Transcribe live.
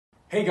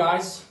Hey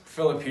guys,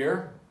 Philip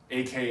here,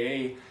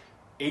 aka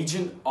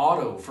Agent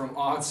Otto from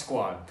Odd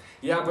Squad.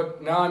 Yeah,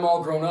 but now I'm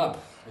all grown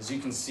up. As you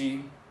can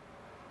see,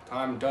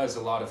 time does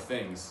a lot of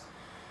things.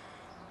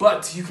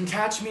 But you can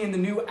catch me in the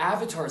new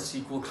Avatar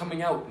sequel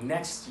coming out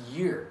next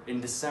year in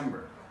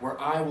December,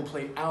 where I will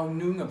play Ao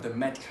Nung of the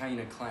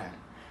Metkaina clan.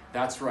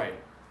 That's right,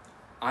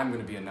 I'm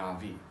gonna be a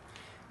Na'vi.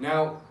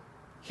 Now,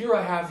 here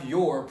I have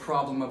your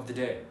problem of the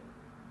day.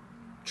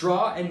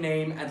 Draw and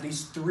name at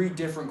least 3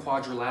 different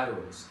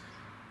quadrilaterals.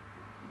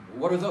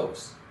 What are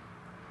those?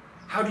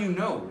 How do you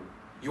know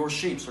your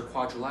shapes are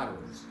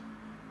quadrilaterals?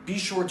 Be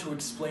sure to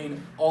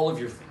explain all of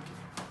your thinking.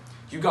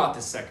 You got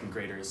this, second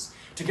graders.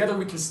 Together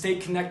we can stay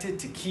connected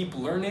to keep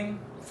learning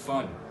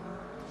fun.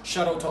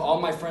 Shout out to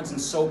all my friends in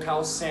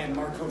SoCal San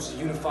Marcos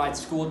Unified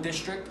School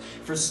District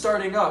for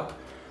starting up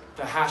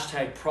the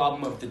hashtag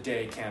Problem of the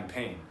Day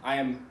campaign. I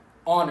am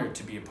honored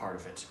to be a part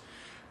of it.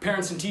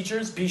 Parents and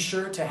teachers, be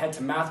sure to head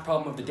to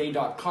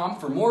mathproblemoftheday.com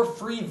for more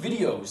free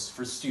videos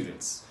for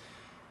students.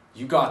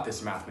 You got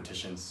this,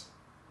 mathematicians.